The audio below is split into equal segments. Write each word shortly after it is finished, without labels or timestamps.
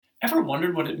Ever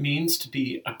wondered what it means to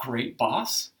be a great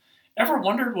boss? Ever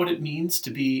wondered what it means to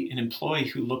be an employee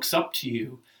who looks up to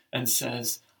you and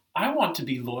says, I want to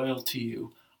be loyal to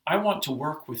you. I want to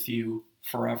work with you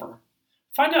forever.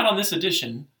 Find out on this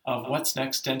edition of What's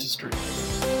Next Dentistry.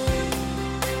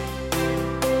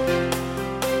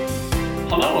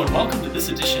 Hello and welcome to this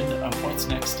edition of What's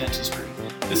Next Dentistry.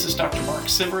 This is Dr. Mark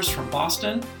Sivers from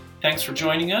Boston. Thanks for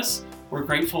joining us. We're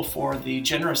grateful for the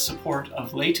generous support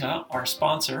of Leta, our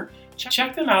sponsor.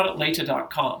 Check them out at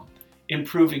leta.com.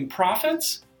 Improving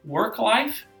profits, work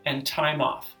life, and time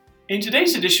off. In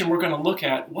today's edition, we're going to look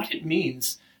at what it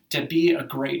means to be a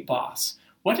great boss,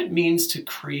 what it means to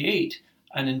create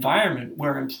an environment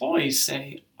where employees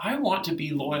say, I want to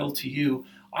be loyal to you,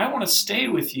 I want to stay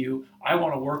with you, I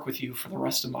want to work with you for the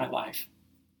rest of my life.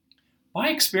 My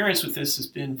experience with this has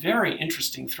been very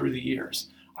interesting through the years.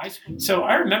 So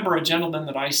I remember a gentleman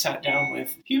that I sat down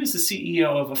with. He was the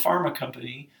CEO of a pharma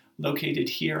company located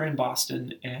here in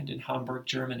Boston and in Hamburg,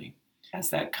 Germany.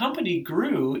 As that company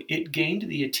grew, it gained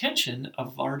the attention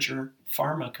of larger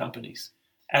pharma companies.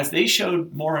 As they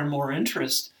showed more and more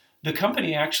interest, the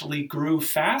company actually grew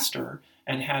faster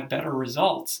and had better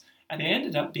results, and they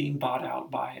ended up being bought out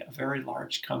by a very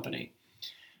large company.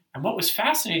 And what was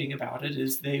fascinating about it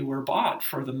is they were bought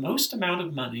for the most amount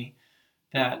of money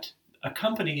that a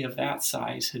company of that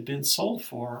size had been sold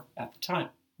for at the time.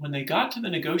 When they got to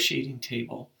the negotiating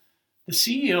table, the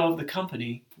CEO of the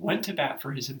company went to bat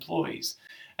for his employees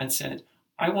and said,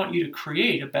 I want you to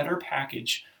create a better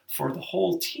package for the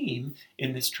whole team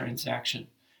in this transaction,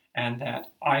 and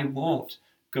that I won't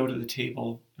go to the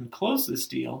table and close this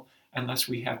deal unless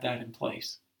we have that in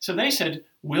place. So they said,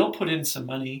 we'll put in some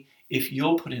money if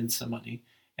you'll put in some money,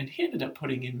 and he ended up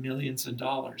putting in millions of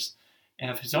dollars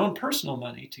of his own personal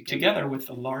money together with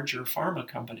the larger pharma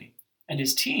company. And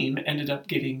his team ended up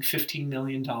getting $15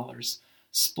 million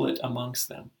split amongst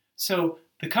them. So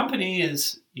the company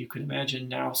is, you can imagine,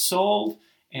 now sold,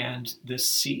 and this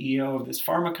CEO of this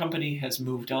pharma company has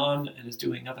moved on and is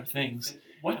doing other things.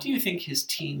 What do you think his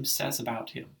team says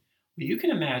about him? Well, you can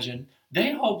imagine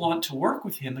they all want to work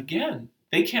with him again.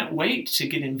 They can't wait to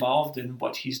get involved in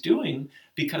what he's doing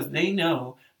because they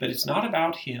know that it's not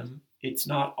about him. It's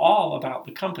not all about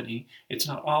the company. It's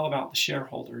not all about the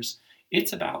shareholders.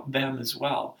 It's about them as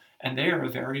well. And they are a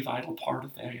very vital part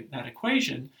of that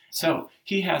equation. So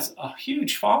he has a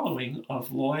huge following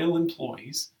of loyal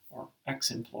employees or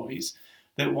ex-employees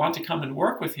that want to come and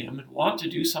work with him and want to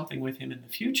do something with him in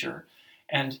the future.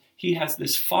 And he has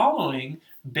this following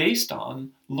based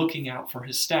on looking out for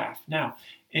his staff. Now,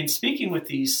 in speaking with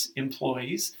these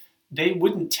employees, they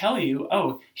wouldn't tell you,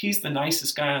 oh, he's the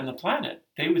nicest guy on the planet.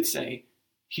 They would say,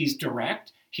 he's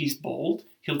direct, he's bold,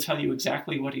 he'll tell you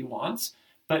exactly what he wants,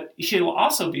 but he'll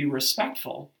also be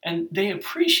respectful. And they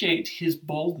appreciate his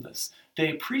boldness. They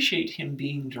appreciate him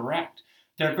being direct.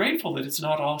 They're grateful that it's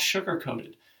not all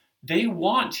sugar-coated. They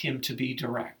want him to be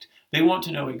direct. They want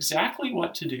to know exactly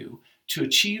what to do to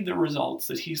achieve the results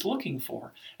that he's looking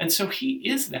for. And so he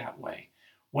is that way.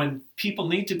 When people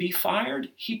need to be fired,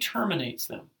 he terminates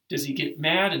them. Does he get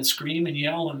mad and scream and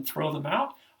yell and throw them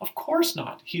out? Of course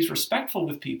not. He's respectful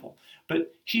with people,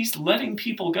 but he's letting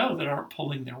people go that aren't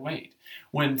pulling their weight.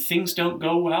 When things don't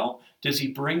go well, does he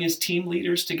bring his team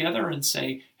leaders together and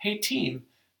say, hey team,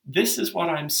 this is what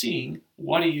I'm seeing.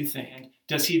 What do you think?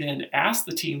 Does he then ask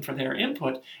the team for their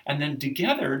input, and then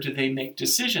together do they make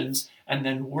decisions and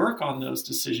then work on those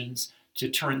decisions to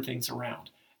turn things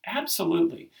around?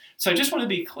 Absolutely. So I just want to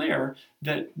be clear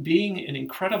that being an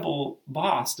incredible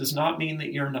boss does not mean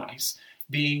that you're nice.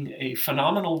 Being a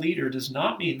phenomenal leader does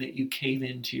not mean that you cave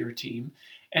into your team.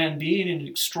 And being an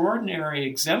extraordinary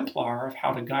exemplar of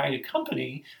how to guide a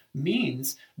company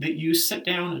means that you sit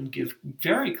down and give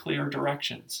very clear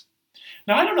directions.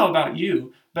 Now, I don't know about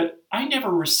you, but I never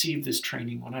received this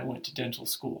training when I went to dental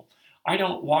school. I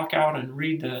don't walk out and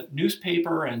read the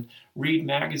newspaper and read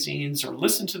magazines or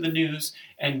listen to the news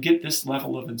and get this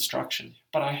level of instruction.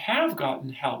 But I have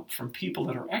gotten help from people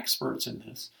that are experts in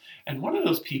this. And one of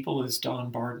those people is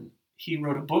Don Barden. He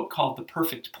wrote a book called The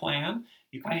Perfect Plan.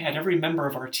 I had every member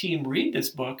of our team read this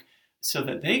book so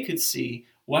that they could see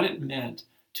what it meant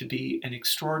to be an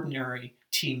extraordinary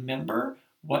team member,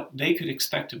 what they could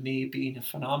expect of me being a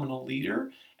phenomenal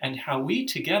leader, and how we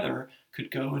together could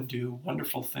go and do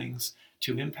wonderful things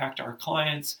to impact our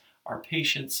clients, our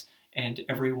patients, and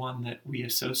everyone that we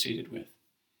associated with.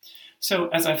 So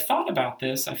as I've thought about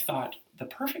this, I've thought the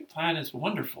perfect plan is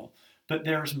wonderful, but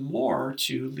there's more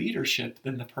to leadership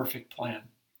than the perfect plan.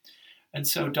 And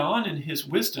so Don, in his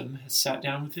wisdom, has sat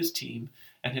down with his team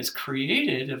and has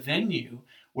created a venue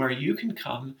where you can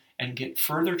come and get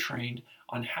further trained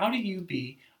on how do you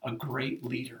be a great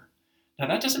leader. Now,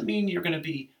 that doesn't mean you're going to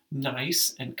be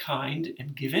nice and kind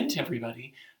and give in to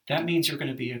everybody. That means you're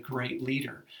going to be a great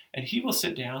leader. And he will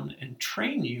sit down and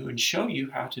train you and show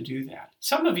you how to do that.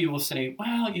 Some of you will say,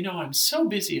 well, I'm so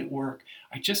busy at work,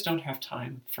 I just don't have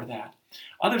time for that.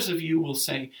 Others of you will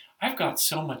say, I've got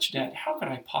so much debt, how could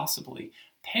I possibly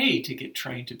pay to get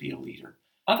trained to be a leader?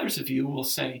 Others of you will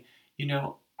say,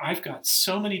 I've got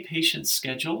so many patients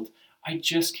scheduled, I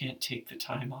just can't take the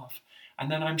time off.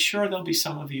 And then I'm sure there'll be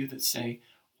some of you that say,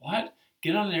 what?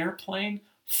 Get on an airplane,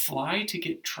 fly to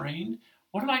get trained?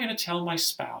 What am I going to tell my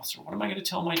spouse? Or what am I going to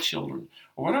tell my children?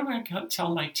 Or what am I going to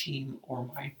tell my team or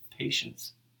my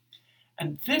patients?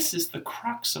 And this is the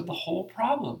crux of the whole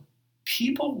problem.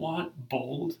 People want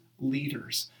bold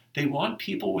leaders. They want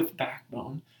people with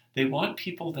backbone. They want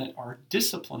people that are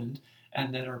disciplined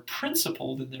and that are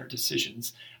principled in their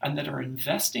decisions and that are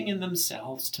investing in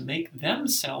themselves to make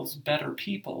themselves better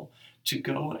people to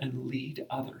go and lead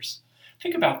others.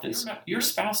 Think about this. Your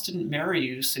spouse didn't marry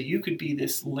you so you could be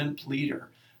this limp leader.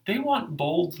 They want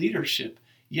bold leadership.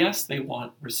 Yes, they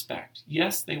want respect.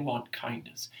 Yes, they want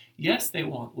kindness. Yes, they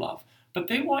want love. But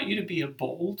they want you to be a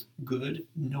bold, good,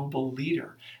 noble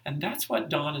leader. And that's what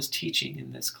Don is teaching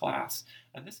in this class.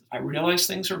 And I realize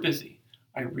things are busy.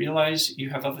 I realize you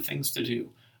have other things to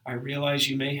do. I realize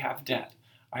you may have debt.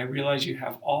 I realize you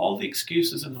have all the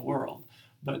excuses in the world.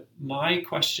 But my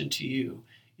question to you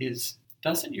is,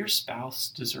 doesn't your spouse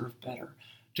deserve better?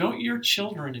 Don't your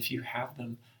children, if you have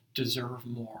them, deserve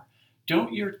more?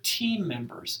 Don't your team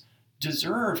members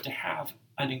deserve to have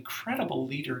an incredible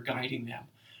leader guiding them?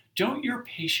 Don't your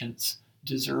patients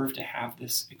deserve to have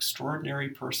this extraordinary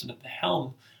person at the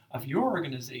helm of your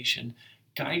organization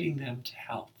guiding them to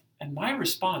health? And my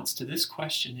response to this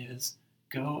question is,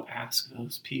 go ask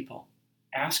those people.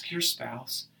 Ask your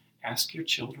spouse, ask your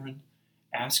children,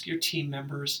 ask your team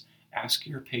members, ask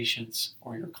your patients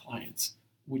or your clients,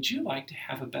 would you like to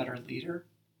have a better leader?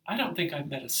 I don't think I've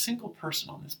met a single person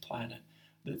on this planet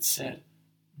that said,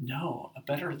 no, a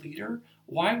better leader?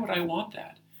 Why would I want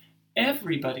that?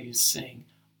 Everybody is saying,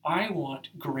 I want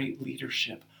great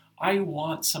leadership. I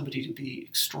want somebody to be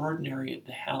extraordinary at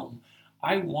the helm.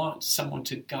 I want someone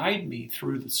to guide me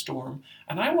through the storm,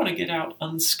 and I want to get out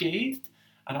unscathed,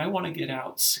 and I want to get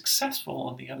out successful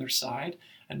on the other side,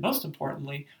 and most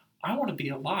importantly, I want to be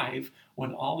alive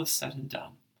when all is said and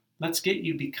done. Let's get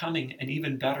you becoming an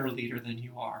even better leader than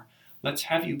you are. Let's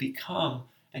have you become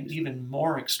an even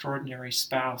more extraordinary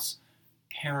spouse,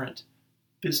 parent,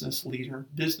 business leader,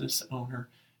 business owner,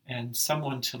 and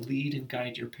someone to lead and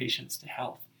guide your patients to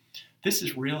health. This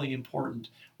is really important.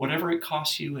 Whatever it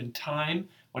costs you in time,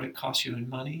 what it costs you in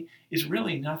money, is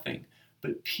really nothing.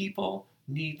 But people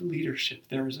need leadership.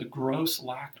 There is a gross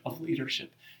lack of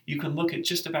leadership. You can look at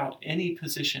just about any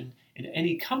position in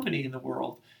any company in the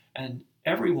world, and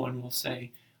everyone will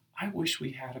say, I wish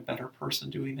we had a better person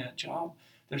doing that job.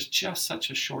 There's just such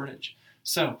a shortage.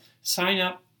 So sign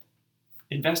up,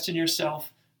 invest in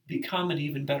yourself, become an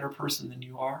even better person than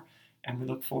you are, and we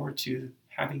look forward to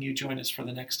having you join us for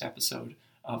the next episode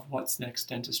of What's Next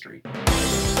Dentistry.